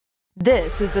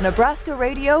This is the Nebraska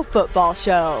Radio Football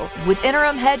Show with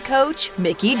interim head coach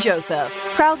Mickey Joseph.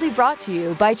 Proudly brought to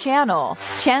you by Channel.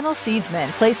 Channel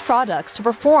Seedsmen place products to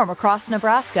perform across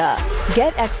Nebraska.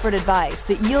 Get expert advice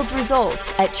that yields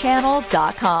results at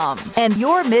channel.com. And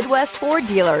your Midwest Ford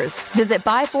dealers. Visit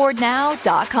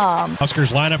buyfordnow.com.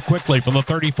 Huskers line up quickly from the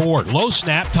 34. Low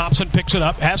snap. Thompson picks it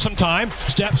up. Has some time.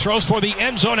 Steps, throws for the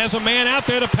end zone. Has a man out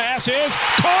there. The pass is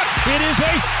caught. It is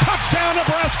a touchdown,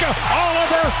 Nebraska.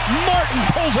 Oliver Martin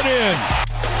pulls it in.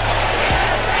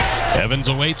 Evans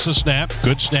awaits the snap.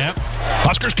 Good snap.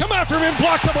 Huskers come after him and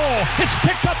block the ball. It's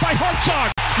picked up by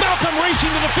Hartzog. Malcolm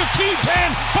racing to the 15,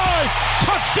 10, 5.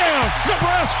 Touchdown,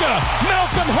 Nebraska.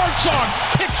 Malcolm Hartzog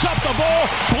picks up the ball.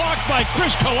 Blocked by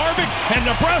Chris Kolarvik. And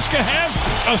Nebraska has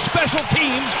a special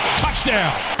teams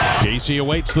touchdown. Casey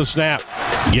awaits the snap.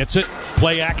 Gets it.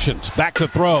 Play actions. Back to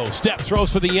throw. Steps,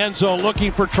 throws for the end zone.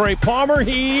 Looking for Trey Palmer.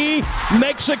 He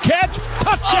makes a catch.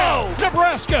 Touchdown,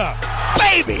 Nebraska.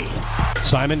 Baby.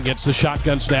 Simon gets the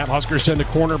shotgun snap. Huskers send a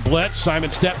corner blitz.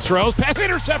 Simon steps, throws. Pass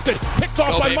intercepted. Picked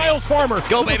off by Miles Farmer.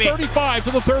 Go, to baby. The 35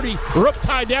 to the 30. Rook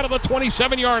tied down to the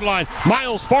 27-yard line.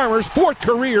 Miles Farmer's fourth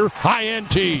career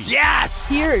INT. Yes!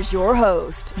 Here's your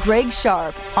host, Greg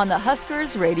Sharp, on the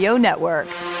Huskers Radio Network.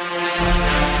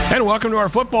 And welcome to our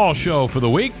football show for the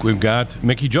week. We've got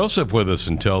Mickey Joseph with us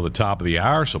until the top of the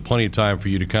hour, so plenty of time for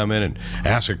you to come in and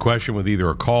ask a question with either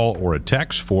a call or a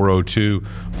text,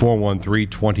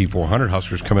 402-413-2400.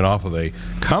 Huskers coming off of a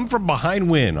come-from-behind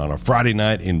win on a Friday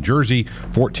night in Jersey,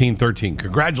 14-13.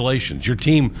 Congratulations. Your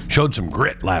team showed some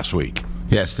grit last week.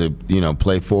 Yes, to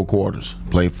play full quarters.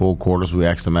 We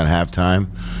asked them at halftime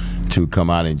to come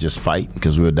out and just fight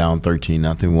because we were down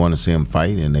 13-0. We wanted to see them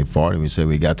fight, and they fought. And we said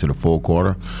we got to the full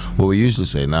quarter. Well, we usually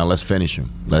say, now let's finish them.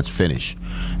 Let's finish.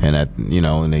 And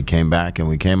and they came back, and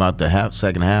we came out the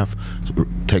second half,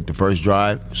 take the first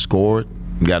drive, scored.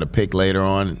 Got a pick later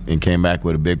on and came back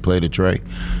with a big play to Trey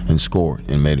and scored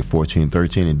and made it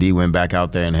 14-13. And D went back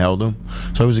out there and held them.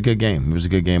 So it was a good game. It was a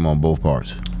good game on both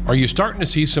parts. Are you starting to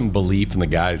see some belief in the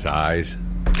guys' eyes?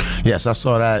 Yes, I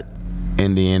saw that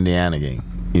in the Indiana game.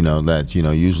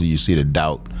 Usually you see the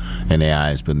doubt in their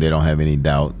eyes, but they don't have any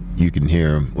doubt. You can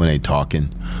hear them when they're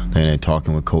talking. They're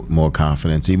talking with more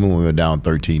confidence. Even when we were down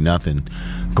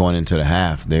 13-0 going into the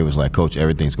half, they was like, Coach,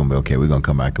 everything's going to be okay. We're going to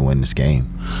come back and win this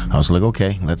game. I was like,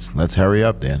 okay, let's hurry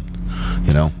up then.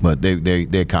 But they're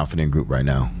a confident group right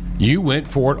now. You went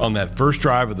for it on that first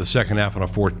drive of the second half on a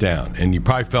fourth down, and you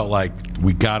probably felt like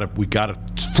we gotta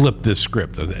flip this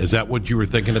script. Is that what you were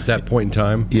thinking at that point in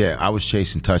time? Yeah, I was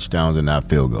chasing touchdowns and not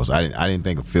field goals. I didn't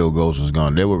think a field goals was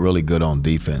going. They were really good on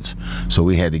defense, so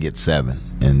we had to get 7.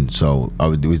 And so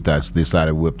we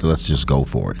decided, let's just go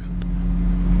for it.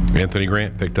 Anthony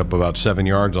Grant picked up about 7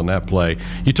 yards on that play.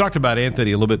 You talked about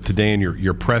Anthony a little bit today in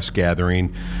your press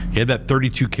gathering. He had that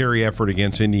 32-carry effort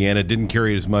against Indiana. Didn't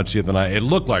carry it as much the other night. It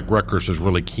looked like Rutgers was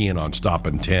really keen on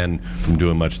stopping 10 from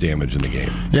doing much damage in the game.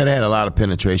 Yeah, they had a lot of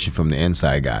penetration from the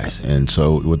inside guys. And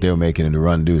so what they were making in the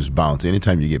run do is bounce.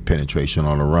 Anytime you get penetration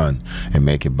on a run and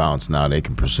make it bounce, now they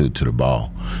can pursue to the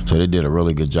ball. So they did a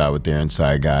really good job with their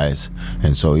inside guys.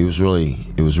 And so it was really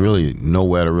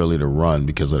nowhere to really to run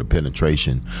because of the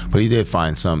penetration. But he did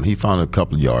find some. He found a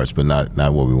couple of yards, but not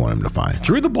what we want him to find.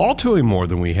 Threw the ball to him more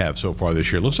than we have so far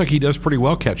this year. Looks like he does pretty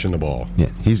well catching the ball. Yeah,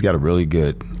 he's got really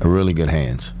good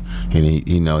hands. And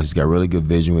he's got really good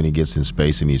vision when he gets in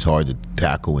space, and he's hard to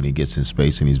tackle when he gets in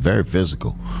space, and he's very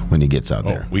physical when he gets out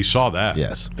there. We saw that.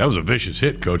 Yes. That was a vicious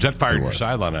hit, Coach. That fired your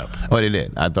sideline up. Oh, it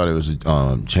did. I thought it was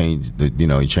changed.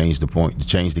 He changed the point,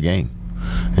 changed the game.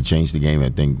 It changed the game. I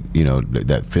think,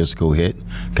 that physical hit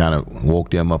kind of woke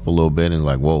them up a little bit and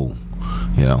like, whoa,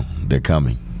 they're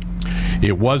coming.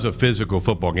 It was a physical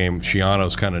football game.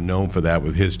 Schiano's kind of known for that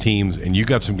with his teams, and you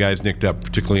got some guys nicked up,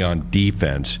 particularly on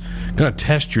defense. Going to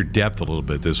test your depth a little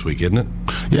bit this week, isn't it?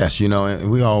 Yes, and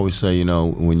we always say,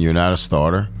 when you're not a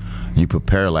starter, you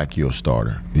prepare like you're a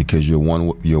starter because you're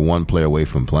one play away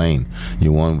from playing.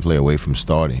 You're one play away from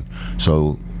starting.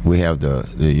 So we have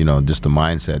just the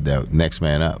mindset that next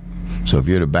man up. So if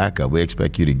you're the backup, we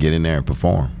expect you to get in there and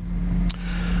perform.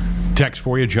 Text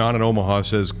for you, John in Omaha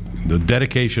says, the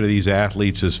dedication of these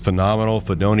athletes is phenomenal.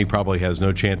 Fedoni probably has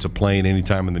no chance of playing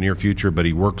anytime in the near future, but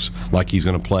he works like he's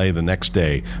going to play the next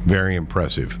day. Very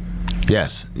impressive.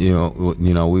 Yes, you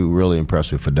know, we were really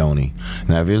impressed with Fedoni.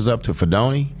 Now, if it was up to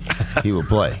Fedoni, he would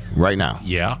play right now.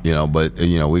 Yeah, but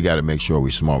we got to make sure we're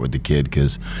smart with the kid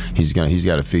because he's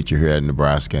got a future here at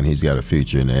Nebraska and he's got a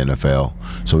future in the NFL.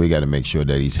 So we got to make sure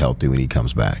that he's healthy when he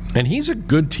comes back. And he's a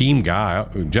good team guy.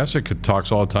 Jessica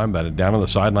talks all the time about it. Down on the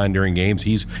sideline during games,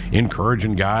 he's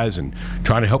encouraging guys and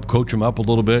trying to help coach them up a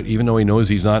little bit, even though he knows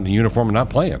he's not in the uniform and not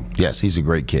playing. Yes, he's a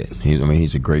great kid.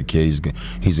 He's a great kid.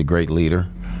 He's a great leader.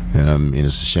 And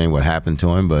it's a shame what happened to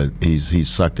him, but he's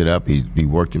sucked it up. He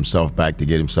worked himself back to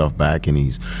get himself back, and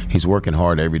he's working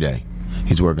hard every day.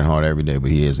 He's working hard every day,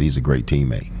 but he's a great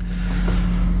teammate.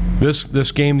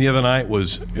 This game the other night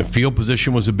field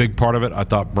position was a big part of it. I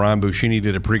thought Brian Buschini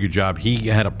did a pretty good job. He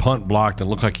had a punt blocked and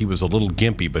looked like he was a little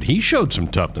gimpy, but he showed some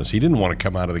toughness. He didn't want to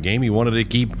come out of the game. He wanted to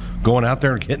keep going out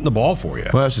there and hitting the ball for you.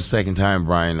 Well, it's the second time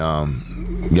Brian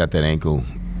got that ankle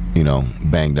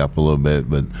banged up a little bit,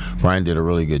 but Brian did a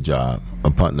really good job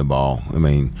of punting the ball.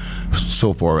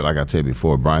 So far, like I said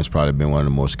before, Brian's probably been one of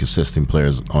the most consistent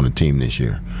players on the team this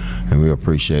year, and we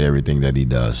appreciate everything that he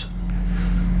does.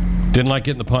 Didn't like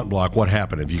getting the punt block. What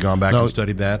happened? Have you gone back and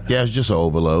studied that? Yeah, it's just an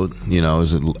overload. It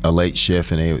was a late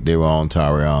shift, and they were on to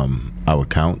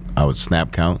our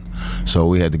snap count. So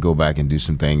we had to go back and do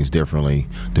some things differently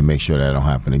to make sure that don't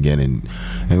happen again.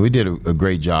 And we did a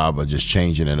great job of just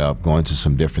changing it up, going to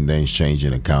some different things,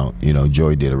 changing the count.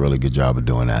 Joey did a really good job of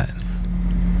doing that.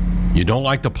 You don't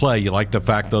like the play. You like the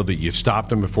fact, though, that you stopped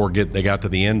them before they got to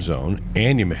the end zone,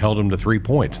 and you held them to 3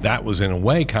 points. That was, in a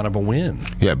way, kind of a win.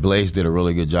 Yeah, Blaze did a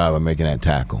really good job of making that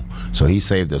tackle. So he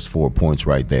saved us 4 points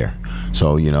right there.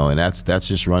 So, and that's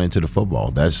just running to the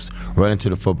football. That's running to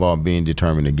the football and being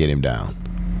determined to get him down.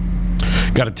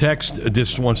 Got a text.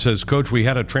 This one says, Coach, we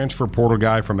had a transfer portal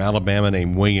guy from Alabama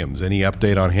named Williams. Any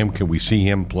update on him? Can we see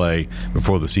him play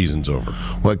before the season's over?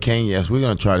 Well, Kane, yes. We're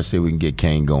going to try to see if we can get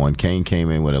Kane going. Kane came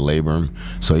in with a labrum,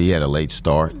 so he had a late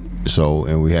start.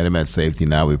 And we had him at safety.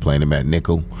 Now we're playing him at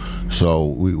nickel. So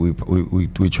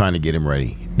we're trying to get him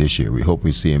ready this year. We hope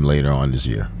we see him later on this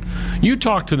year. You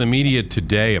talked to the media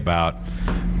today about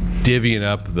divvying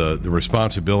up the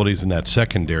responsibilities in that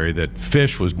secondary, that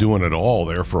Fish was doing it all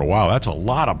there for a while. That's a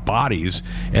lot of bodies,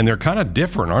 and they're kind of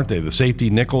different, aren't they? The safety,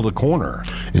 nickel, the corner.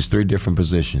 It's 3 different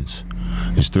positions.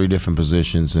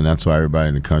 And that's why everybody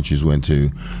in the country's went to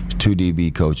 2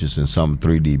 DB coaches and some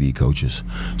 3 DB coaches.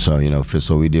 So,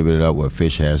 so we divvied it up where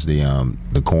Fish has the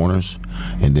corners,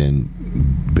 and then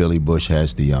Billy Bush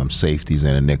has the safeties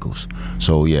and the nickels.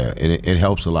 So, yeah, it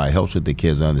helps a lot. It helps with the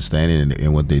kids understanding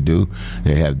and what they do.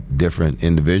 They have different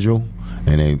individual,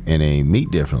 and they meet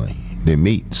differently. They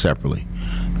meet separately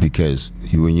because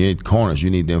when you're at corners, you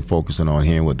need them focusing on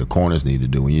hearing what the corners need to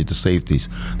do. When you're at the safety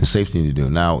need to do.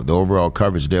 Now, the overall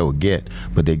coverage they will get,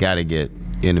 but they got to get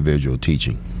individual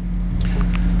teaching.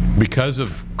 Because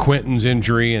of Quentin's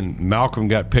injury and Malcolm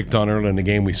got picked on early in the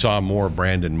game, we saw more of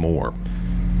Brandon Moore.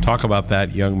 Talk about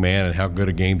that young man and how good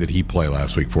a game did he play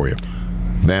last week for you?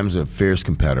 Bam's a fierce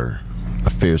competitor. I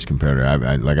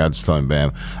was telling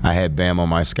Bam, I had Bam on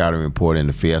my scouting report in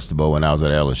the Fiesta Bowl when I was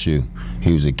at LSU.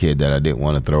 He was a kid that I didn't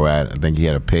want to throw at. I think he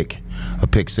had a pick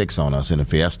 6 on us in the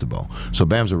Fiesta Bowl. So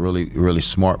Bam's a really, really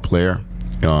smart player.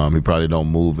 He probably don't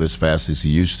move as fast as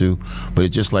he used to, but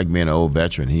it's just like being an old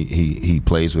veteran. He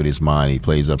plays with his mind. He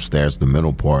plays upstairs. The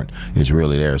middle part is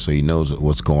really there, so he knows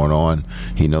what's going on.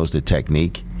 He knows the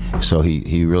technique. So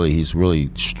he's really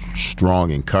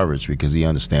strong in coverage because he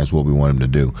understands what we want him to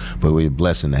do. But we're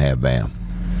blessed to have Bam.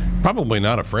 Probably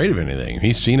not afraid of anything.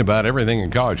 He's seen about everything in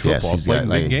college football. Yes, he's played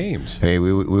big games. Hey,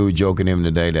 we were joking him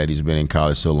today that he's been in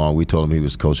college so long. We told him he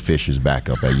was Coach Fisher's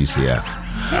backup at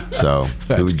UCF. So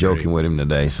we were joking with him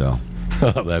today. So.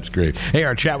 Oh, that's great. Hey,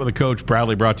 our chat with the coach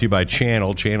proudly brought to you by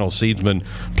Channel. Channel Seedsman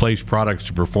place products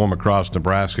to perform across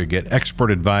Nebraska. Get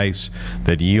expert advice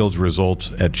that yields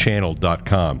results at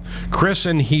channel.com. Chris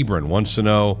in Hebron wants to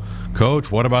know,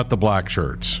 Coach, what about the black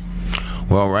shirts?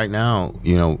 Well, right now,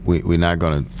 we're not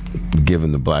going to give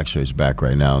them the black shirts back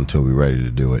right now until we're ready to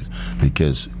do it,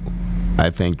 because I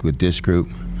think with this group,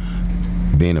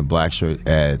 being a black shirt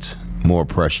adds more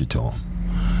pressure to them.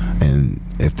 And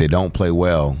if they don't play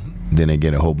well, then they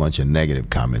get a whole bunch of negative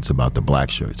comments about the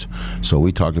black shirts. So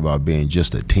we talked about being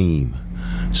just a team.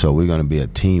 So we're going to be a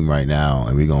team right now,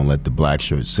 and we're going to let the black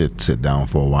shirts sit down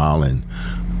for a while, and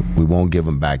we won't give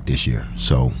them back this year.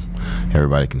 So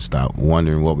everybody can stop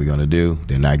wondering what we're going to do.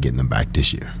 They're not getting them back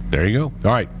this year. There you go.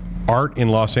 All right. Art in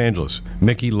Los Angeles.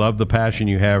 Mickey, love the passion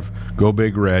you have. Go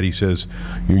Big Red. He says,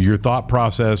 your thought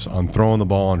process on throwing the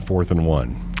ball on 4th and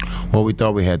 1. Well, we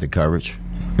thought we had the coverage.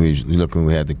 We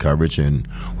had the coverage, and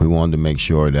we wanted to make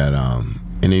sure that,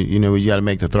 we got to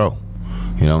make the throw.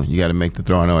 You know, you got to make the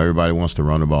throw. I know everybody wants to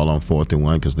run the ball on 4th and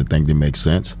 1 because they think it makes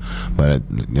sense. But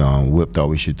Whip thought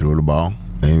we should throw the ball,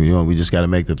 and we just got to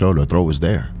make the throw. The throw was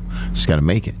there. Just got to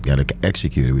make it. Got to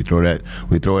execute it. We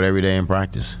throw it every day in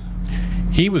practice.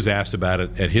 He was asked about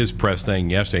it at his press thing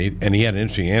yesterday, and he had an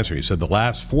interesting answer. He said the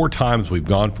last 4 times we've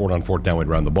gone for it on 4th down, we'd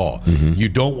run the ball. Mm-hmm. You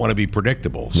don't want to be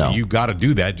predictable, so you got to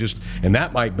do that. And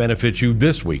that might benefit you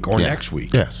this week or next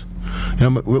week. Yes.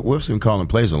 Whip's been calling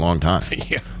plays a long time.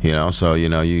 Yeah. So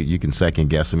you can second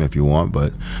guess him if you want,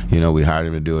 but we hired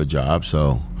him to do a job,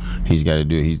 so he's got to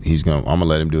do. I'm gonna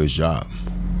let him do his job.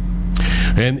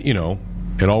 And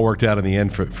it all worked out in the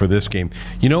end for this game.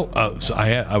 So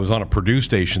I was on a Purdue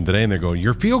station today, and they're going,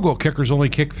 your field goal kickers only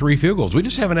kicked 3 field goals. We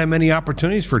just haven't had many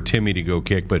opportunities for Timmy to go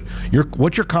kick, but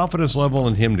what's your confidence level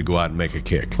in him to go out and make a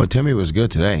kick? Well, Timmy was good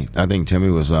today. I think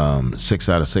Timmy was 6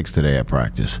 out of 6 today at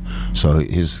practice. So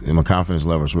my confidence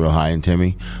level is real high in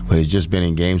Timmy, but it's just been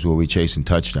in games where we're chasing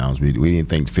touchdowns. We didn't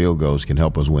think field goals can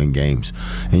help us win games.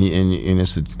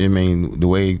 And the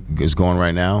way it's going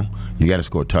right now, you got to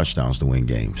score touchdowns to win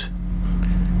games.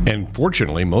 And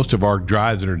fortunately, most of our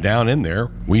drives that are down in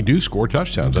there, we do score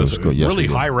touchdowns. That's a really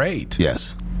high rate.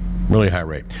 Yes. Really high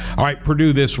rate. All right,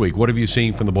 Purdue this week. What have you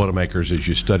seen from the Boilermakers as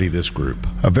you study this group?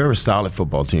 A very solid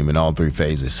football team in all 3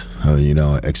 phases.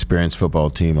 Experienced football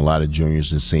team, a lot of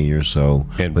juniors and seniors.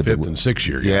 And 5th and 6th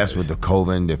year. Yes, with the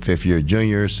COVID, the 5th-year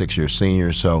juniors, 6th-year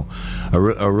seniors. So a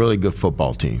really good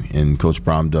football team. And Coach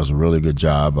Brown does a really good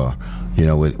job,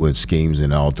 with schemes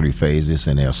in all 3 phases.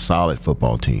 And they're a solid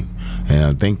football team. And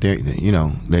I think they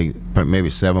maybe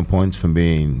 7 points from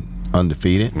being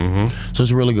undefeated. Mm-hmm. So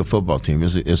it's a really good football team.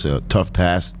 It's a tough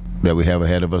task that we have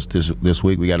ahead of us this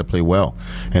week. We got to play well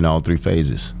in all 3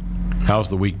 phases. How's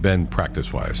the week been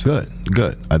practice-wise?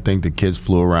 Good. I think the kids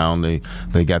flew around. They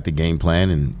got the game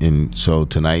plan, and so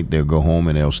tonight they'll go home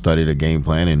and they'll study the game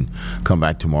plan and come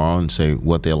back tomorrow and say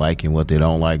what they like and what they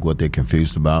don't like, what they're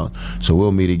confused about. So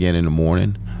we'll meet again in the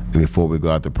morning before we go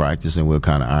out to practice, and we'll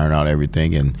kind of iron out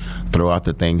everything and throw out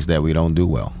the things that we don't do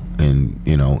well and,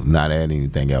 not add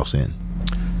anything else in.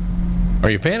 Are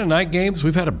you a fan of night games?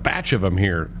 We've had a batch of them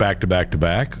here back to back to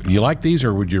back. You like these,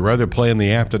 or would you rather play in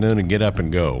the afternoon and get up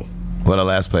and go? Well, the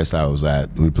last place I was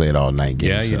at, we played all night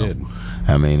games. Yeah, you did.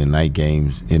 The night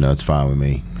games, it's fine with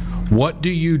me. What do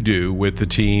you do with the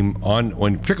team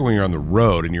particularly when you're on the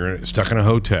road and you're stuck in a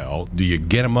hotel? Do you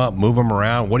get them up, move them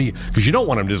around? Because you don't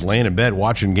want them just laying in bed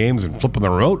watching games and flipping the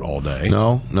remote all day.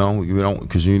 No, you don't.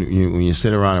 Because when you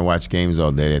sit around and watch games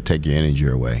all day, they take your energy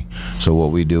away. So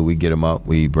what we do, we get them up,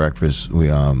 we eat breakfast, we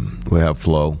have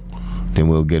flow. Then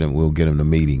we'll get them to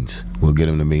meetings. We'll get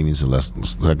them to meetings. The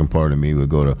second part of me, we'll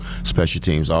go to special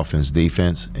teams, offense,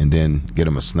 defense, and then get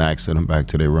them a snack, send them back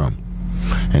to their room.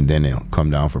 And then they'll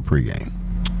come down for pregame.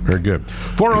 Very good.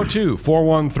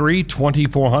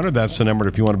 402-413-2400. That's the number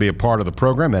if you want to be a part of the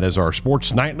program. That is our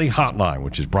Sports Nightly Hotline,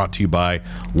 which is brought to you by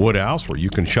Woodhouse, where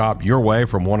you can shop your way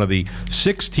from one of the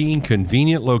 16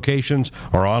 convenient locations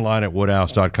or online at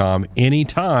woodhouse.com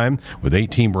anytime. With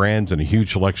 18 brands and a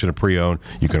huge selection of pre-owned,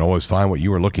 you can always find what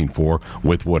you are looking for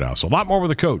with Woodhouse. A lot more with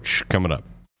the coach coming up.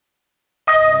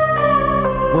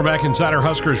 We're back inside our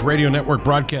Huskers Radio Network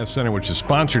Broadcast Center, which is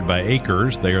sponsored by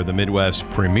Acres. They are the Midwest's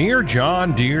premier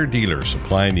John Deere dealer,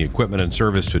 supplying the equipment and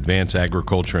service to advance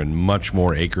agriculture and much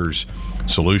more. Acres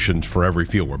solutions for every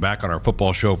field. We're back on our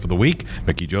football show for the week.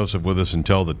 Mickey Joseph with us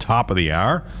until the top of the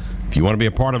hour. If you want to be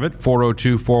a part of it,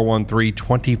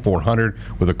 402-413-2400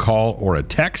 with a call or a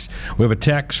text. We have a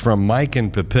text from Mike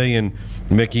in Papillion.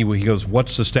 Mickey, he goes,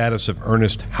 what's the status of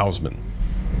Ernest Hausman?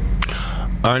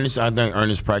 I think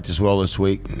Ernest practiced well this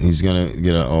week. He's going to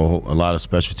get a lot of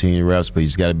special team reps, but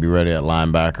he's got to be ready at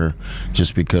linebacker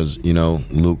just because,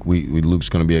 Luke's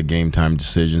going to be a game-time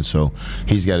decision, so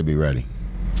he's got to be ready.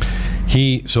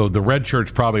 So the red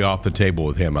shirt's probably off the table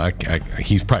with him.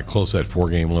 He's probably close to that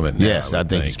 4-game limit now. Yes, I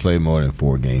think he's played more than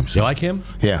 4 games. You like him?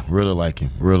 Yeah, really like him.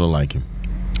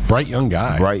 Bright young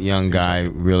guy.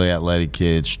 Really athletic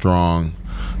kid, strong.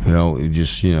 He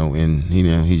just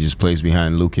plays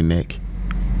behind Luke and Nick.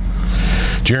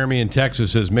 Jeremy in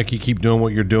Texas says, Mickey, keep doing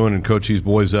what you're doing and coach these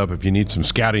boys up. If you need some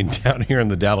scouting down here in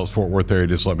the Dallas-Fort Worth area,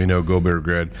 just let me know. Go Bear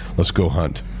Grad. Let's go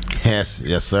hunt.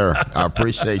 Yes, sir. I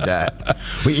appreciate that.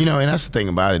 But, and that's the thing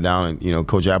about it down in,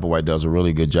 Coach Applewhite does a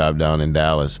really good job down in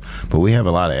Dallas. But we have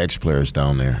a lot of ex-players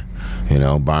down there.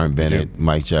 Byron Bennett,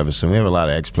 Mike Jefferson. We have a lot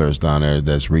of ex-players down there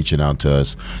that's reaching out to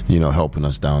us, helping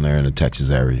us down there in the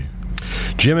Texas area.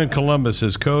 Jim in Columbus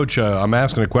says, Coach, I'm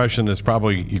asking a question that's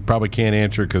you probably can't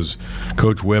answer because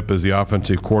Coach Whip is the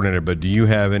offensive coordinator, but do you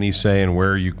have any say in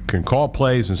where you can call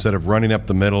plays instead of running up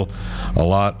the middle a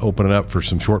lot, open it up for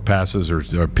some short passes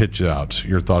or pitch outs?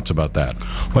 Your thoughts about that?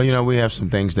 Well, we have some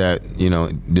things that,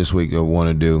 this week we want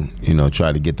to do,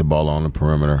 try to get the ball on the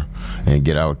perimeter and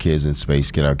get our kids in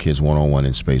space, get our kids one-on-one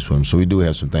in space with them. So we do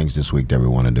have some things this week that we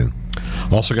want to do.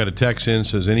 Also got a text in,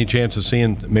 says, any chance of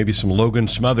seeing maybe some Logan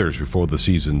Smothers before the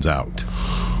season's out?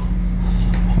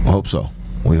 I hope so.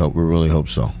 We really hope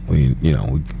so. We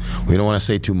don't want to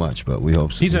say too much, but we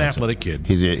hope so. He's an athletic kid.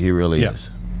 He really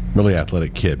is. Really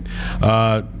athletic kid.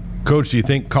 Coach, do you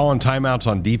think calling timeouts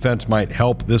on defense might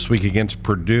help this week against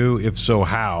Purdue? If so,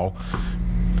 how?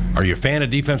 Are you a fan of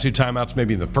defensive timeouts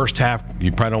maybe in the first half? You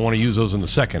probably don't want to use those in the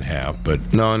second half.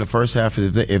 But no, in the first half,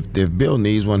 if Bill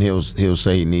needs one, he'll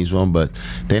say he needs one, but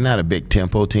they're not a big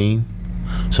tempo team.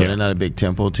 So they're not a big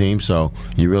tempo team, so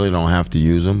you really don't have to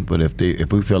use them. But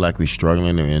if we feel like we're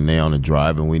struggling and they're on the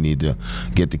drive and we need to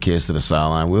get the kids to the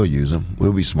sideline, we'll use them.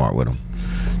 We'll be smart with them.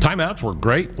 Timeouts were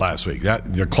great last week.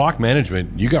 The clock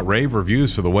management, you got rave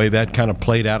reviews for the way that kind of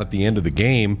played out at the end of the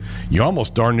game. You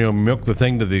almost darn near milked the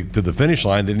thing to the finish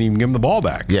line. Didn't even give them the ball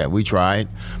back. Yeah, we tried,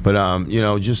 but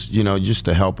just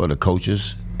the help of the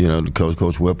coaches.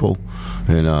 Coach Whipple,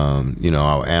 and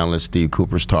our analyst Steve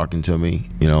Cooper's talking to me.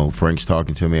 Frank's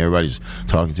talking to me. Everybody's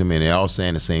talking to me, and they're all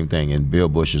saying the same thing. And Bill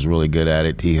Bush is really good at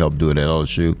it. He helped do it at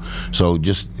LSU. So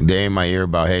just they're in my ear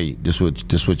about, hey, this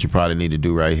what you probably need to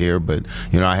do right here. But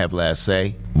I have last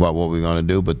say about what we're going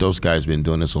to do. But those guys have been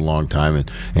doing this a long time,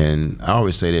 and I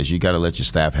always say this: you got to let your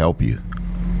staff help you.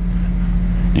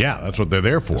 Yeah, that's what they're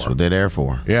there for. That's what they're there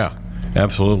for. Yeah.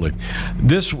 Absolutely.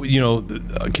 This,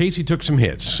 Casey took some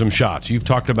hits, some shots. You've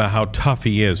talked about how tough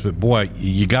he is, but boy,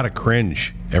 you got to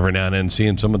cringe every now and then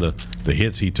seeing some of the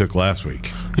hits he took last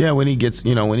week. Yeah, when he gets,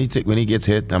 when he gets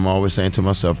hit, I'm always saying to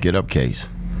myself, get up, Case.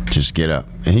 Just get up.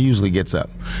 And he usually gets up.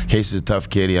 Case is a tough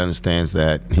kid. He understands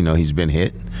that, he's been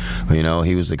hit.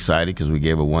 He was excited because we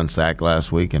gave a 1 sack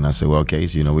last week. And I said, well,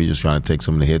 Case, we're just trying to take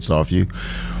some of the hits off you.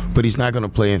 But he's not going to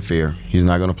play in fear. He's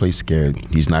not going to play scared.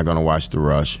 He's not going to watch the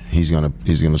rush. He's going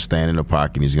to stand in the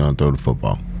pocket. He's going to throw the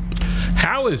football.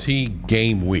 How is he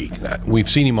game week? We've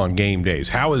seen him on game days.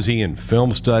 How is he in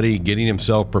film study, getting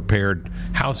himself prepared?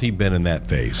 How's he been in that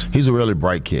phase? He's a really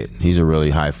bright kid. He's a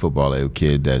really high football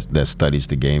kid that studies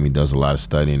the game. He does a lot of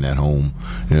studying at home.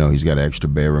 He's got an extra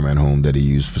bedroom at home that he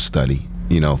uses for study.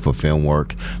 For film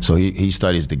work. So he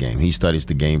studies the game. He studies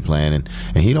the game plan, and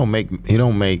he don't make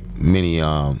many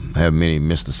have many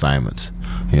missed assignments.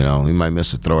 He might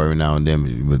miss a throw every now and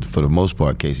then, but for the most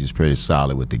part, Casey's pretty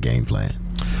solid with the game plan.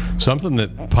 Something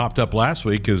that popped up last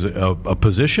week is a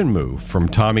position move from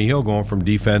Tommy Hill going from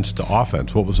defense to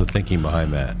offense. What was the thinking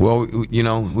behind that? Well,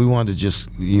 we wanted to just,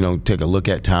 take a look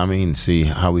at Tommy and see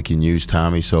how we can use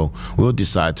Tommy. So we'll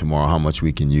decide tomorrow how much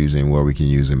we can use him, where we can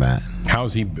use him at. How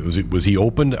is he? Was he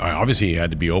open? Obviously, he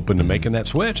had to be open to making that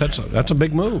switch. That's a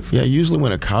big move. Yeah, usually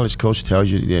when a college coach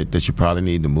tells you that you probably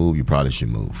need to move, you probably should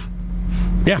move.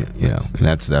 Yeah. And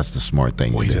that's the smart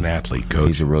thing. Well, he's an athlete, Coach.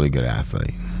 He's a really good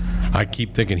athlete. I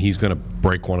keep thinking he's going to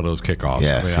break one of those kickoffs.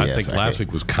 Yes, I think last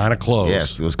week was kind of close.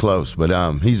 Yes, it was close, but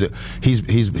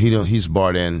he's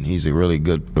bought in. He's a really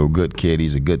good kid.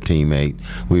 He's a good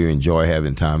teammate. We enjoy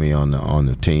having Tommy on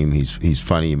the team. He's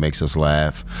funny. He makes us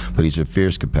laugh, but he's a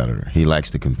fierce competitor. He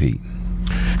likes to compete.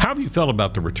 How have you felt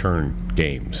about the return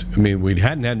games? I mean, we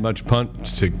hadn't had much punt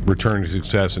to return to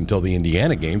success until the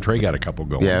Indiana game. Trey got a couple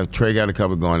going. Yeah, Trey got a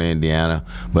couple going in Indiana.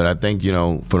 But I think,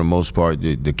 for the most part,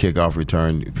 the kickoff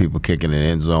return, people kicking in the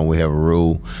end zone, we have a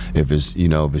rule. If it's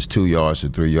 2 yards or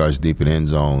 3 yards deep in the end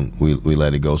zone, we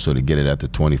let it go so to get it at the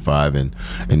 25.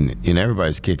 And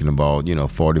everybody's kicking the ball,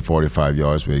 40, 45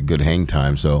 yards with a good hang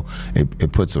time. So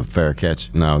it puts a fair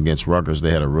catch. Now, against Rutgers,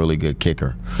 they had a really good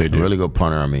kicker. They did. A really good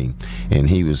punter, and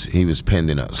he was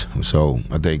pending us. So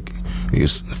I think he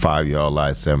was 5-yard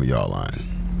line, 7-yard line.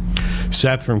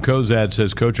 Seth from Cozad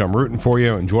says, Coach, I'm rooting for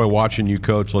you. Enjoy watching you,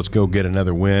 Coach. Let's go get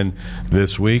another win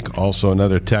this week. Also,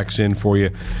 another text in for you.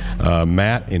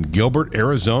 Matt in Gilbert,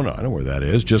 Arizona. I know where that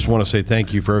is. Just want to say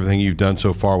thank you for everything you've done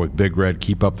so far with Big Red.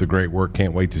 Keep up the great work.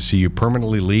 Can't wait to see you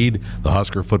permanently lead the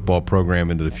Husker football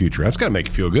program into the future. That's got to make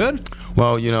you feel good.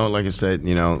 Well, like I said,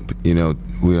 we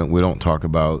don't talk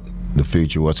about the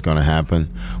future, what's going to happen.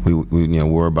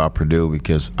 We're about Purdue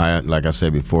because like I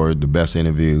said before, the best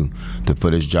interview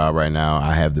for this job right now,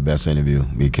 I have the best interview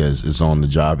because it's on the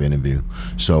job interview.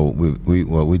 So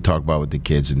we talk about with the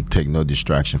kids and take no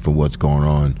distraction from what's going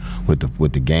on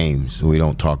with the games. So we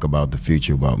don't talk about the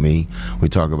future about me. We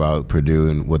talk about Purdue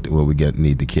and what we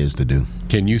need the kids to do.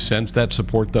 Can you sense that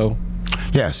support though?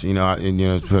 Yes,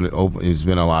 it's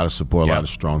been a lot of support, a lot of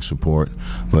strong support.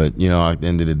 But at the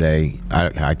end of the day,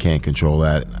 I can't control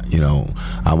that.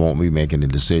 I won't be making the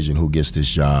decision who gets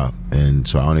this job, and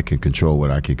so I only can control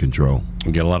what I can control.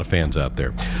 We get a lot of fans out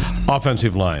there.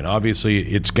 Offensive line, obviously,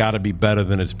 it's got to be better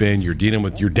than it's been. You're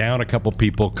down a couple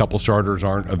people. A couple starters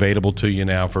aren't available to you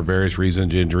now for various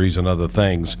reasons, injuries and other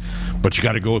things. But you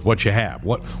got to go with what you have.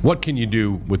 What can you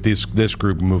do with this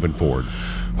group moving forward?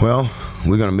 Well,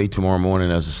 we're going to meet tomorrow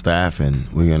morning as a staff,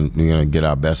 and we're going to get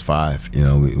our best five.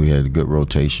 We had a good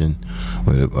rotation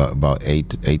with about 8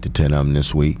 to 10 of them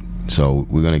this week. So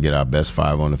we're going to get our best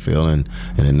five on the field, and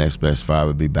the next best five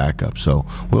will be backup. So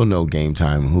we'll know game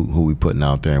time who we putting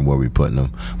out there and where we putting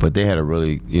them. But they had a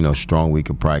really strong week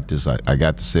of practice. I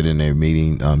got to sit in their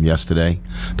meeting yesterday,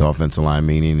 the offensive line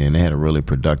meeting, and they had a really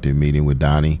productive meeting with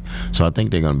Donnie. So I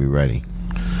think they're going to be ready.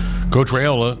 Coach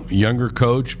Raiola, younger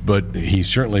coach, but he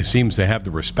certainly seems to have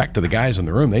the respect of the guys in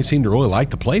the room. They seem to really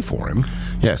like to play for him.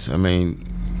 Yes, I mean,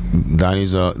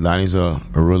 Donnie's a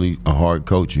really hard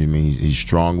coach. I mean, he's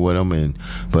strong with them,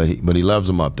 but he loves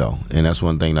them up though, and that's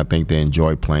one thing I think they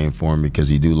enjoy playing for him because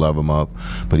he do love them up,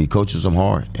 but he coaches them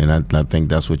hard, and I think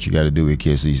that's what you got to do with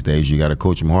kids these days. You got to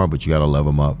coach them hard, but you got to love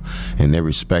them up, and they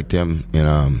respect him,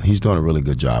 and he's doing a really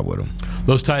good job with them.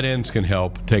 Those tight ends can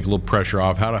help take a little pressure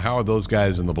off. How are those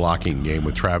guys in the blocking game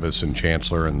with Travis and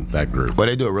Chancellor and that group? Well,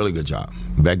 they do a really good job.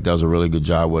 Beck does a really good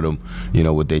job with them,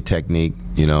 with their technique,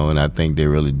 and I think they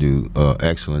really do an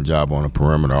excellent job on the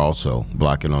perimeter also,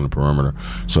 blocking on the perimeter.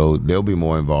 So they'll be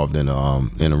more involved in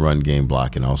the run game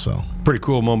blocking also. Pretty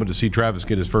cool moment to see Travis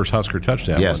get his first Husker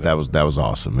touchdown. Yes, that was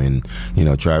awesome. And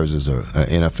Travis is an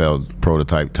NFL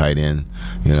prototype tight end.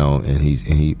 And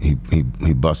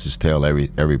he busts his tail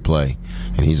every play.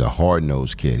 And he's a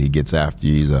hard-nosed kid. He gets after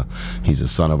you. He's a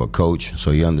son of a coach,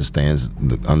 so he understands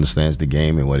the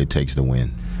game and what it takes to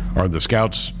win. Are the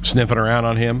scouts sniffing around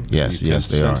on him? Yes,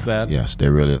 they are. That? Yes, they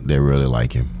really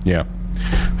like him. Yeah.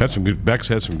 Beck's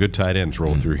had some good tight ends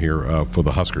roll through here for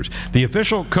the Huskers. The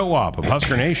official co-op of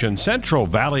Husker Nation, Central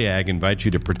Valley Ag, invites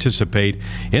you to participate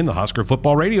in the Husker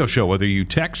Football Radio Show. Whether you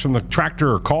text from the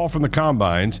tractor or call from the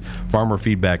combines, farmer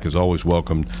feedback is always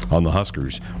welcomed on the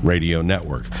Huskers Radio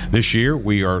Network. This year,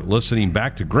 we are listening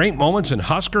back to great moments in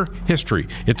Husker history.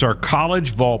 It's our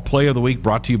College Vault Play of the Week,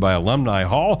 brought to you by Alumni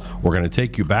Hall. We're going to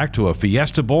take you back to a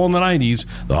Fiesta Bowl in the 90s.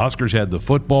 The Huskers had the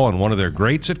football and one of their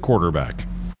greats at quarterback.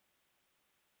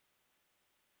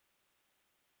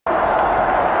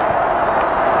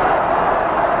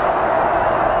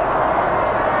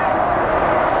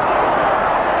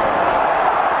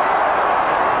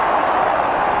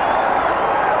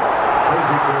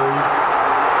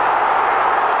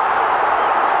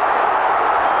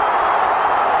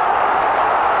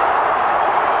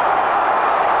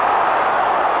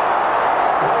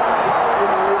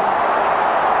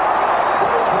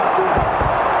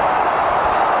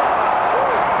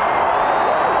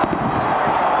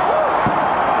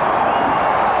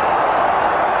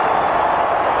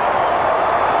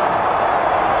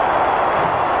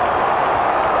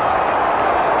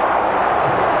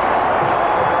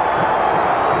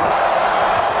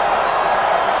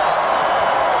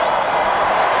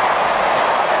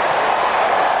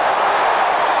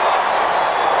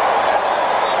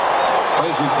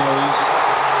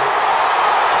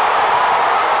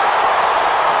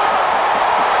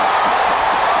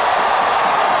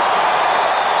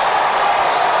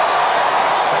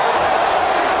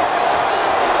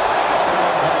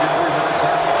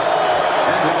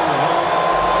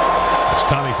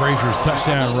 Frazier's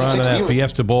touchdown run in that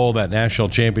Fiesta Bowl, that national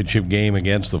championship game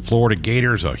against the Florida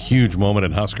Gators, a huge moment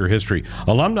in Husker history.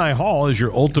 Alumni Hall is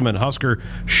your ultimate Husker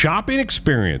shopping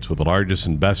experience with the largest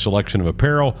and best selection of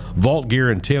apparel, vault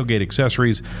gear, and tailgate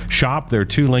accessories. Shop their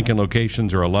 2 Lincoln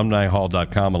locations or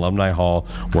alumnihall.com. Alumni Hall,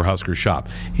 where Huskers shop.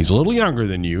 He's a little younger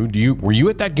than you. Were you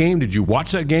at that game? Did you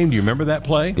watch that game? Do you remember that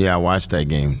play? Yeah, I watched that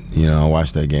game. I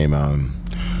watched that game.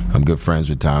 I'm good friends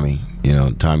with Tommy.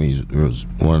 Tommy was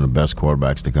one of the best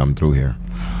quarterbacks to come through here.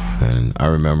 And I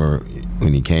remember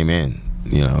when he came in,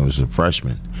 he was a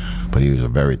freshman, but he was a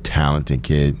very talented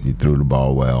kid. He threw the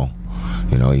ball well.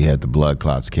 He had the blood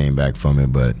clots came back from it,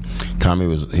 but Tommy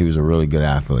was a really good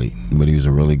athlete, but he was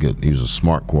a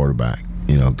smart quarterback.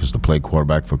 Because to play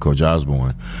quarterback for Coach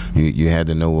Osborne, you had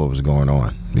to know what was going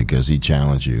on because he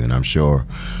challenged you. And I'm sure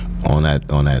on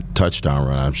that touchdown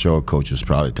run, I'm sure Coach was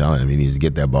probably telling him he needs to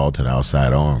get that ball to the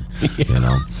outside arm.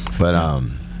 But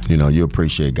you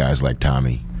appreciate guys like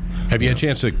Tommy Have you had a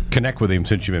chance to connect with him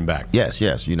since you've been back? Yes.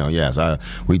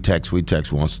 We text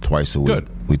once or twice a week. Good.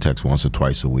 We text once or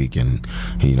twice a week, and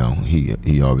he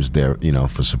always there,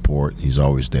 for support. He's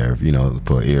always there,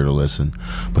 for ear to listen.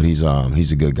 But he's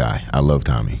a good guy. I love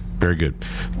Tommy. Very good.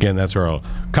 Again, that's our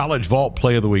College Vault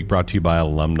Play of the Week brought to you by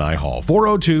Alumni Hall.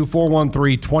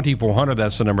 402-413-2400.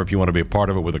 That's the number if you want to be a part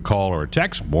of it with a call or a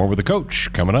text. More with the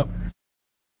coach coming up.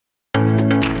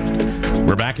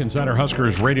 We're back inside our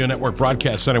Huskers Radio Network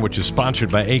Broadcast Center, which is sponsored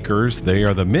by Acres. They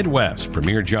are the Midwest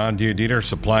premier John Deere dealer,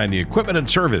 supplying the equipment and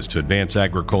service to advance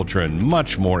agriculture and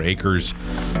much more. Acres,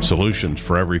 solutions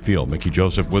for every field. Mickey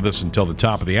Joseph with us until the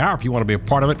top of the hour. If you want to be a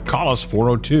part of it, call us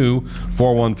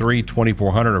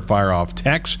 402-413-2400 or fire off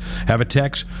text. Have a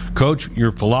text. Coach,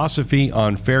 your philosophy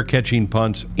on fair catching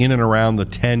punts in and around the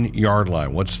 10-yard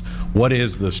line. What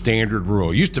is the standard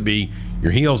rule? It used to be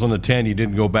your heels on the 10, you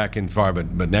didn't go back in far,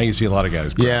 but now you see a lot of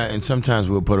guys. Yeah, and sometimes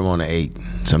we'll put them on the 8.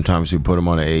 Sometimes we put them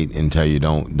on the 8 and tell you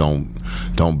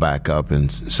don't back up,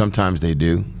 and sometimes they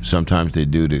do. Sometimes they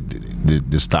do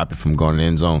to stop it from going to the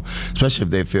end zone, especially if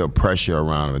they feel pressure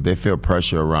around them. If they feel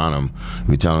pressure around them,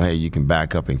 we tell them, hey, you can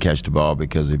back up and catch the ball,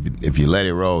 because if you let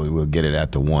it roll, we'll get it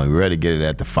at the 1. We'd rather get it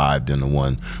at the 5 than the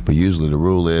 1. But usually the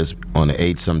rule is on the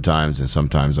 8 sometimes, and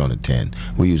sometimes on the 10.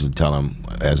 We usually tell them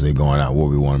as they're going out where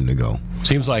we want them to go.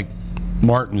 Seems like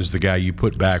Martin is the guy you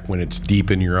put back when it's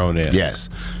deep in your own end. Yes.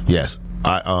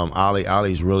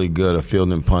 Ollie's really good at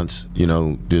fielding punts,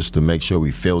 just to make sure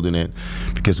we fielding it,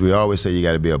 because we always say you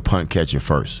got to be a punt catcher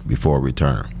first before a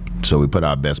returner. So we put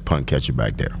our best punt catcher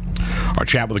back there. Our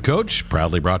chat with the coach,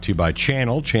 proudly brought to you by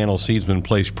Channel. Channel Seedsman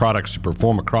placed products to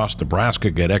perform across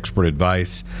Nebraska. Get expert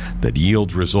advice that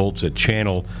yields results at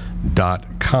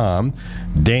channel.com.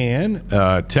 Dan,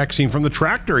 texting from the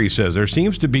tractor, he says, there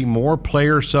seems to be more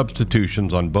player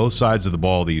substitutions on both sides of the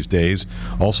ball these days.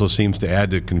 Also seems to add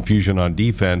to confusion on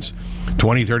defense.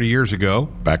 20, 30 years ago,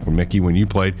 back when Mickey, when you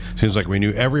played, seems like we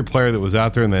knew every player that was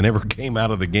out there and they never came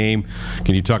out of the game.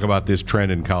 Can you talk about this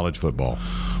trend in college football?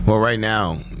 Well, right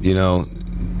now,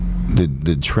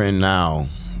 the trend now,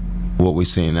 what we're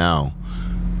seeing now,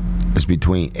 is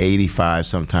between 85,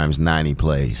 sometimes 90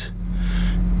 plays.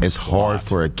 It's hard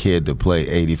for a kid to play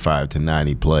 85 to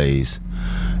 90 plays,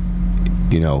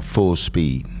 full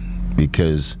speed,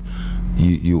 because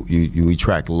we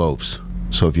track lopes.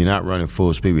 So if you're not running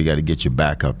full speed, we got to get your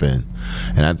backup in.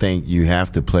 And I think you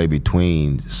have to play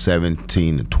between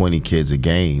 17 to 20 kids a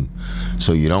game,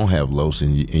 so you don't have lopes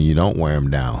and you don't wear them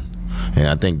down. And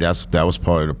I think that was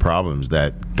part of the problems,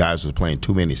 that guys was playing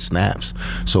too many snaps.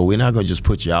 So we're not going to just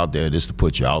put you out there just to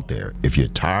put you out there. If you're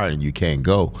tired and you can't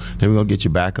go, then we're going to get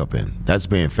your backup in. That's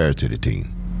being fair to the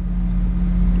team.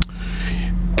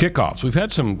 Kickoffs. We've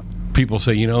had some people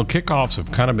say, kickoffs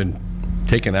have kind of been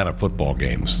taken out of football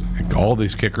games. All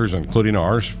these kickers, including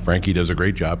ours, Frankie does a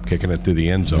great job kicking it through the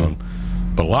end zone. Mm-hmm.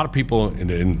 But a lot of people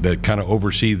that kind of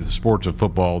oversee the sports of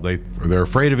football, they're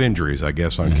afraid of injuries, I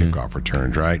guess, on kickoff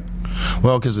returns, right?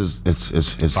 Well, because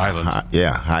it's violent.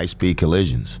 High-speed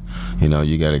collisions.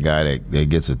 You got a guy that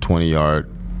gets a 20-yard,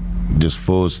 just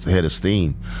full head of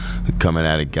steam coming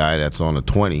at a guy that's on a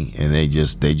 20, and they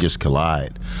just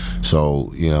collide.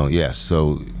 So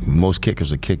so most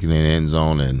kickers are kicking in the end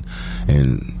zone, and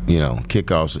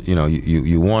kickoffs.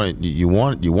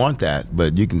 You want that,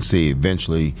 but you can see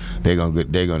eventually they're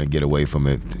gonna get away from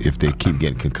it if they keep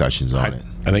getting concussions on it.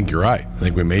 I think you're right. I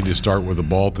think we may just start with the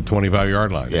ball at the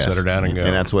 25-yard line. Yes. Set her down and go.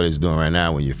 And that's what it's doing right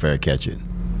now when you fair catch it.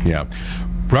 Yeah.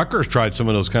 Rutgers tried some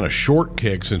of those kind of short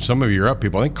kicks, and some of your up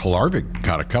people, I think Klarvik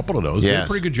got a couple of those. Yes. Did a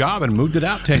pretty good job and moved it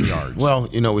out 10 yards. Well,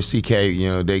 with CK,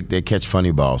 they catch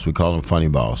funny balls. We call them funny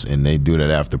balls, and they do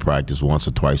that after practice once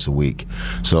or twice a week.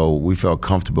 So we felt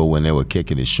comfortable when they were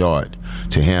kicking it short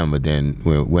to him, but then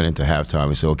we went into halftime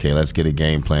and said, okay, let's get a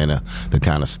game plan to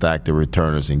kind of stack the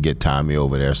returners and get Tommy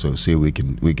over there, so see if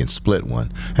we can split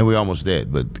one. And we almost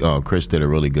did, but Chris did a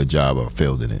really good job of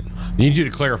fielding it. I need you to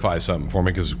clarify something for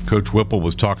me, because Coach Whipple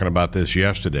was talking about this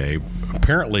yesterday.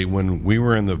 Apparently, when we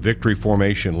were in the victory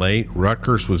formation late,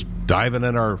 Rutgers was diving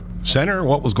in our center.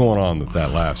 What was going on with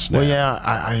that last snap? Well,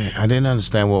 yeah, I didn't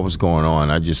understand what was going on.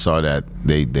 I just saw that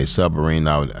they submarined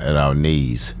out at our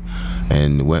knees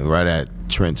and went right at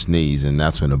Trent's knees, and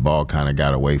that's when the ball kind of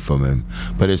got away from him.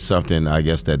 But it's something, I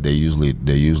guess, that they usually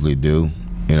do.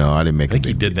 I didn't make. I think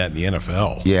he did that in the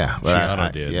NFL. Yeah, but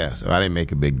Gianna did. Yeah, so I didn't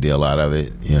make a big deal out of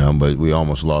it. But we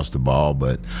almost lost the ball.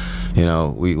 But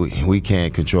we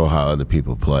can't control how other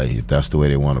people play. If that's the way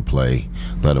they want to play,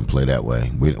 let them play that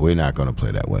way. We're not going to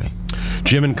play that way.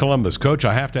 Jim in Columbus, Coach,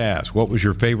 I have to ask, what was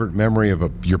your favorite memory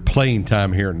of your playing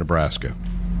time here in Nebraska?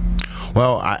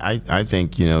 Well, I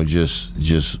think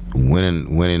just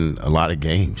winning a lot of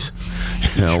games.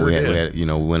 We had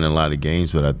winning a lot of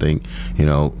games, but I think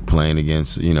playing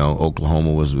against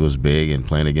Oklahoma was big, and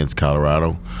playing against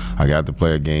Colorado, I got to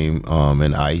play a game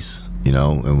in ice.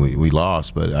 And we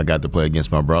lost, but I got to play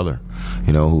against my brother,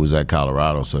 who was at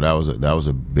Colorado. So that was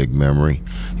a big memory,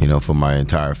 for my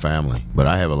entire family. But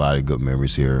I have a lot of good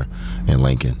memories here in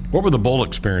Lincoln. What were the bowl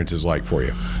experiences like for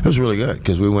you? It was really good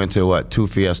because we went to 2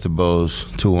 Fiesta Bowls,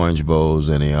 2 Orange Bowls,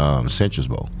 and a Citrus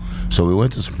Bowl. So we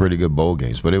went to some pretty good bowl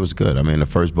games, but it was good. I mean, the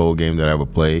first bowl game that I ever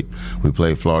played, we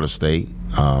played Florida State.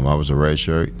 I was a red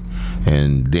shirt,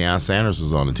 and Deion Sanders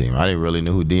was on the team. I didn't really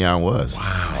know who Deion was.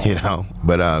 Wow.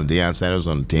 But Deion Sanders was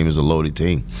on the team. It was a loaded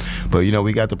team. But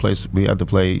we got to play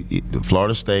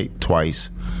Florida State twice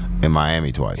and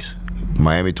Miami twice.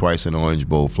 Miami twice in the Orange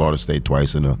Bowl, Florida State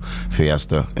twice in the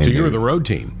Fiesta. So you were the road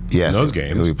team in those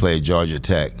games. We played Georgia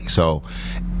Tech. So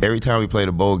every time we played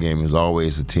a bowl game, it was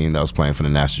always the team that was playing for the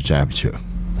national championship.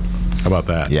 How about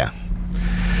that? Yeah.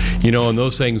 And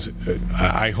those things,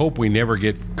 I hope we never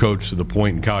get coached to the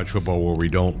point in college football where we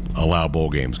don't allow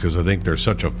bowl games, because I think they're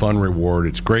such a fun reward.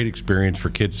 It's a great experience for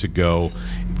kids to go,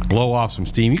 blow off some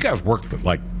steam. You guys work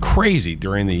like crazy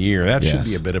during the year. That should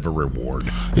be a bit of a reward.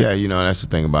 Yeah, that's the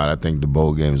thing about it. I think the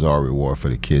bowl games are a reward for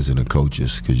the kids and the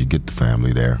coaches because you get the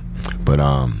family there. But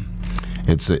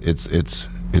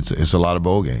it's a lot of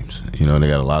bowl games. They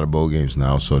got a lot of bowl games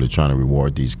now, so they're trying to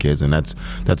reward these kids, and that's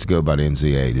good by the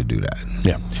NCAA to do that.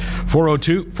 Yeah.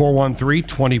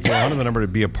 402-413-2400, the number to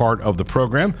be a part of the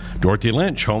program. Dorothy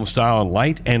Lynch, Homestyle and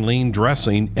Light and Lean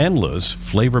Dressing, endless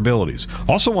flavorabilities.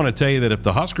 Also want to tell you that if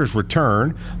the Huskers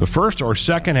return the first or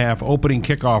second half opening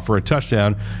kickoff for a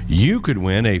touchdown, you could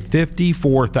win a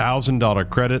 $54,000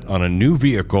 credit on a new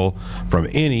vehicle from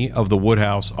any of the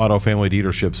Woodhouse Auto Family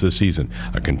dealerships this season.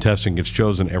 A contestant gets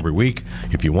chosen every week.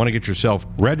 If you want to get yourself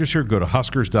registered, go to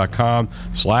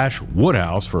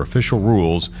huskers.com/Woodhouse for official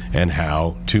rules and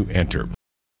how to enter.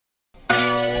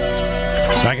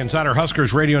 Back inside our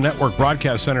Huskers Radio Network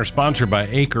Broadcast Center, sponsored by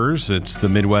Acres. It's the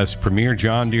Midwest's premier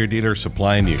John Deere dealer,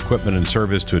 supplying the equipment and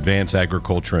service to advance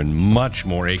agriculture and much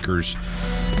more. Acres,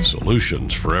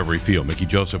 solutions for every field. Mickey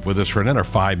Joseph with us for another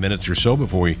 5 minutes or so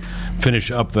before we finish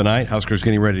up the night. Huskers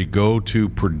getting ready to go to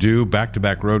Purdue.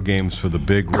 Back-to-back road games for the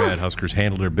Big Red. Huskers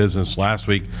handled their business last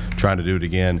week, trying to do it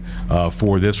again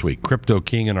for this week. Crypto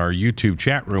King in our YouTube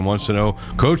chat room wants to know,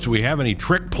 Coach, do we have any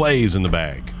trick plays in the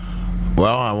bag?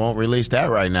 Well, I won't release that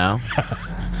right now.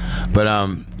 But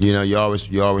you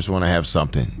always want to have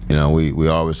something. We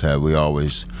always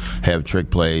have trick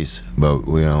plays, but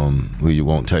we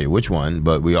won't tell you which one.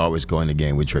 But we always go in the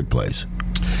game with trick plays.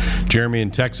 Jeremy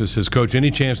in Texas says, Coach,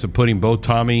 any chance of putting both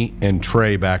Tommy and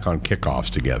Trey back on kickoffs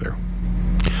together?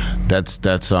 That's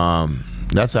an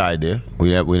idea.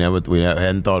 We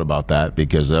hadn't thought about that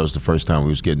because that was the first time we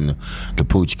was getting the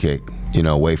pooch kick,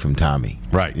 away from Tommy.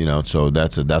 Right. So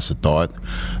that's a thought.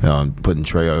 Putting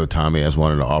Trey or Tommy as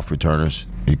one of the off returners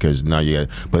because now you got.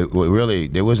 But really,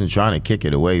 they wasn't trying to kick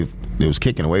it away. They was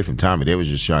kicking away from Tommy. They was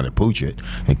just trying to pooch it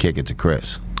and kick it to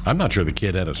Chris. I'm not sure the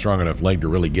kid had a strong enough leg to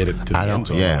really get it to the end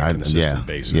zone on a consistent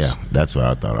basis. Yeah, that's what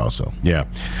I thought also. Yeah.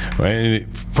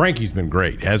 Frankie's been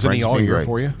great, hasn't he, all year great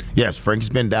for you? Yes, Frankie's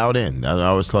been dialed in. I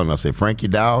always told him, I say, Frankie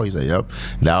dial? He said, yep,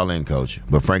 dial in, Coach.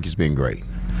 But Frankie's been great.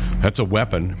 That's a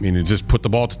weapon. I mean, just put the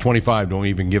ball to 25. Don't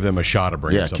even give them a shot of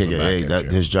bringing something back.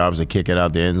 His job is to kick it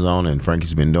out the end zone, and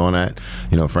Frankie's been doing that.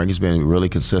 Frankie's been really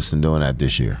consistent doing that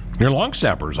this year. Your long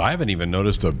snappers, I haven't even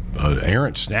noticed a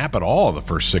errant snap at all the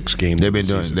first 6 games. They've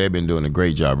been doing a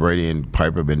great job. Brady and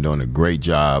Piper have been doing a great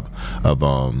job of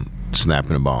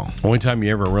snapping the ball. Only time you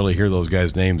ever really hear those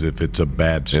guys' names if it's a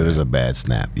bad snap. It was a bad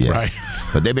snap, yes. Right.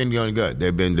 But they've been doing good.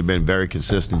 They've been very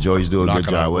consistent. Joey's doing a good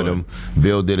job with them.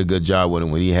 Bill did a good job with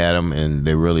them when he had them, and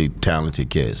they're really talented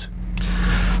kids.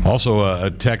 Also,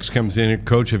 a text comes in,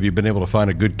 Coach, have you been able to find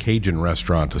a good Cajun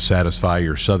restaurant to satisfy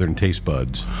your southern taste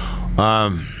buds?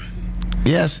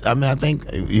 Yes. I mean, I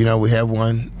think, we have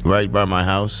one right by my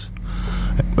house.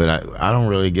 But I don't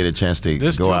really get a chance to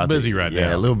go out. Busy right now.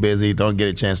 Yeah, a little busy. Don't get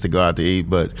a chance to go out to eat.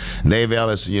 But Dave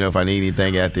Ellis, if I need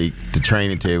anything at the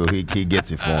training table, he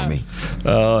gets it for me.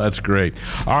 Oh, that's great.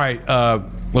 All right,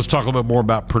 let's talk a little bit more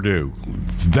about Purdue.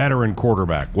 Veteran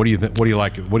quarterback. What do you think? What do you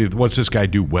like? What's this guy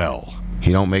do well?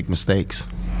 He don't make mistakes.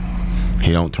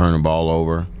 He don't turn the ball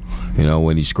over.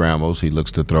 When he scrambles, he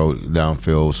looks to throw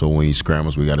downfield. So when he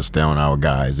scrambles, we got to stay on our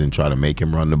guys and try to make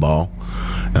him run the ball.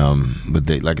 But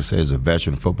like I said, it's a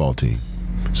veteran football team.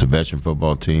 It's a veteran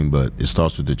football team, but it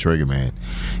starts with the trigger man.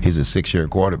 He's a 6-year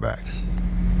quarterback.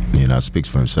 It speaks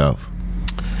for himself.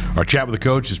 Our chat with the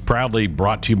coach is proudly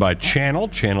brought to you by Channel.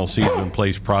 Channel Seedsman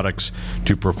place products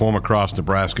to perform across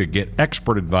Nebraska. Get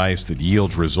expert advice that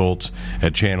yields results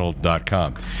at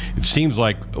channel.com. It seems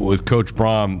like with Coach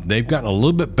Brohm, they've gotten a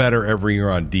little bit better every year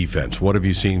on defense. What have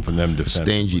you seen from them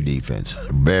defensively? Stingy defense.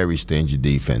 Very stingy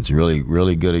defense. Really,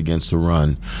 really good against the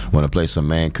run. Want to play some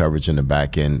man coverage in the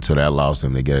back end, so that allows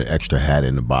them to get an extra hat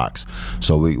in the box.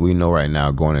 So we know right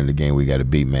now going into the game we got to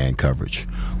beat man coverage.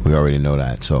 We already know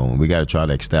that. So we got to try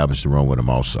to establish the run with them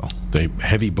also. They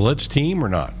heavy blitz team or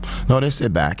not? No, they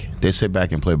sit back. They sit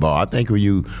back and play ball. I think when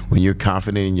you're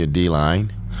confident in your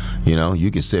D-line,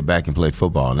 you can sit back and play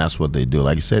football, and that's what they do.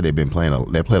 Like I said, they played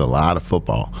a lot of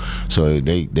football, so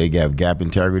they have gap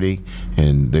integrity,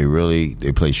 and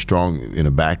they play strong in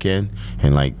the back end.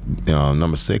 And like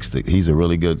number 6, he's a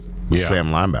really good Sam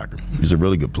linebacker. He's a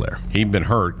really good player. He'd been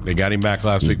hurt. They got him back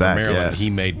last week from Maryland. Yes. He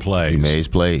made plays. He made his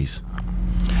plays.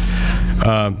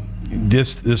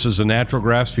 This is a natural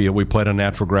grass field. We played on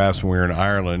natural grass when we were in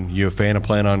Ireland. You a fan of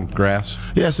playing on grass?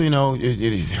 Yeah, so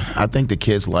I think the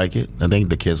kids like it. And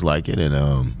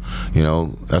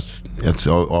that's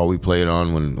all we played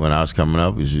on when I was coming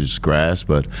up was just grass.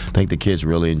 But I think the kids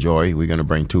really enjoy it. We're going to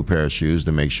bring 2 pairs of shoes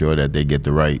to make sure that they get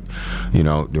the right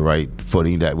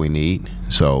footing that we need.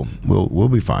 So we'll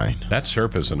be fine. That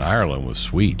surface in Ireland was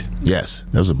sweet. Yes,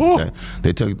 that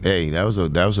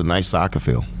was a nice soccer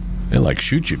field. They'd like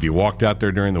shoot you if you walked out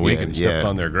there during the week and stepped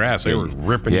on their grass. They were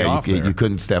ripping you off there. You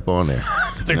couldn't step on there.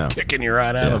 They're kicking you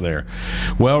right out of there.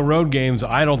 Well, road games,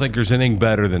 I don't think there's anything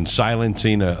better than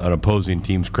silencing an opposing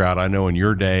team's crowd. I know in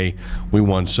your day, we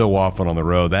won so often on the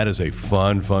road. That is a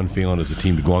fun feeling as a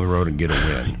team to go on the road and get a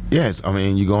win. Yes, I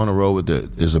mean, you go on the road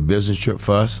it's a business trip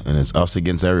for us, and it's us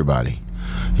against everybody.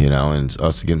 And it's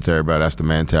us against everybody. That's the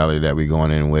mentality that we're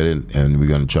going in with it, and we're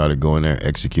going to try to go in there,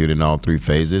 execute in all 3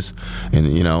 phases, and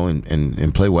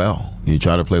and play well. You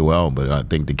try to play well, but I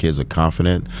think the kids are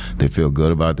confident. They feel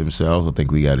good about themselves. I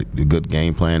think we got a good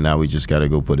game plan. Now we just got to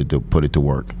go put it to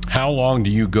work. How long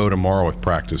do you go tomorrow with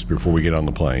practice before we get on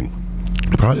the plane?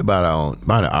 Probably about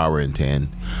an hour and 10.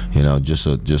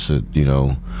 Just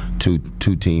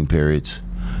two team periods.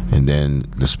 And then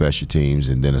the special teams,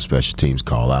 and then the special teams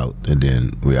call out, and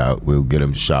then we'll get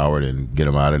them showered and get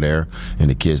them out of there. And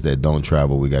the kids that don't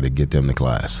travel, we got to get them to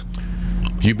class.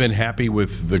 You've been happy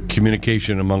with the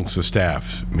communication amongst the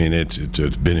staff. I mean, it's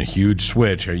been a huge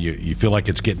switch. You feel like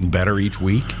it's getting better each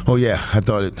week? Oh yeah, I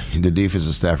thought the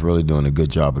defensive staff really doing a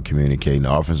good job of communicating.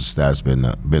 The offensive staff's been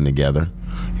together.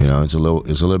 It's a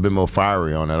little bit more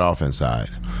fiery on that offense side.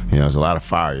 There's a lot of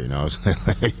fire. You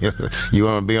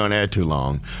want to be on there too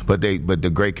long. But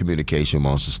the great communication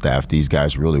amongst the staff. These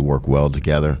guys really work well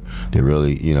together. They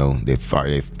really,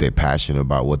 they're passionate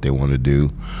about what they want to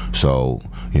do. So,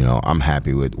 I'm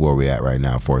happy with where we're at right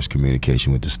now as far as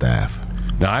communication with the staff.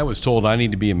 Now, I was told I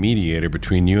need to be a mediator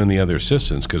between you and the other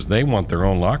assistants because they want their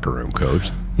own locker room, Coach.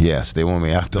 Yes, they want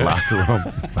me out the locker room.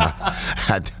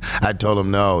 I told them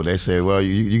no. They said, well,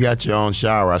 you got your own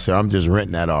shower. I said, I'm just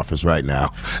renting that office right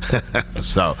now.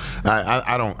 So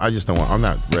I'm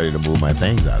not ready to move my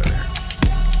things out of there.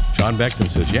 John Beckton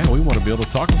says, yeah, we want to be able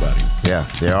to talk about him. Yeah,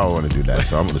 they all want to do that,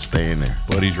 so I'm going to stay in there.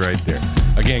 But he's right there.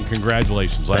 Again,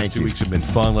 congratulations. Last 2 weeks have been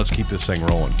fun. Let's keep this thing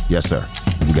rolling. Yes, sir.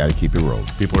 You got to keep it rolling.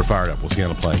 People are fired up. We'll see you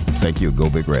on the plane. Thank you. Go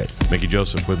Big Red. Mickey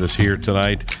Joseph with us here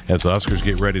tonight as the Huskers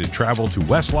get ready to travel to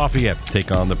West Lafayette to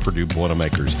take on the Purdue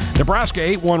Boilermakers. Nebraska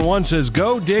 811 says,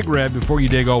 go dig red. Before you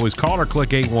dig, always call or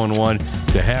click 811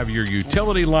 to have your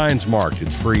utility lines marked.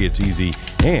 It's free, it's easy,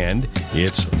 and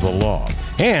it's the law.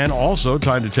 And also,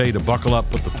 time to tell you to buckle up,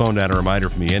 put the phone down, a reminder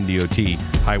from the NDOT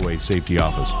Highway Safety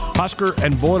Office. Husker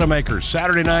and Boilermakers,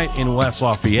 Saturday night in West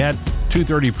Lafayette.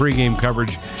 2:30 pregame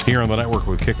coverage here on the network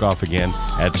with kickoff again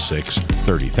at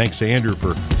 6:30. Thanks to Andrew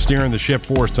for steering the ship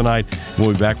for us tonight.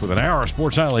 We'll be back with an hour of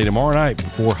Sports Nightly tomorrow night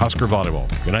before Husker volleyball.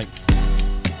 Good night.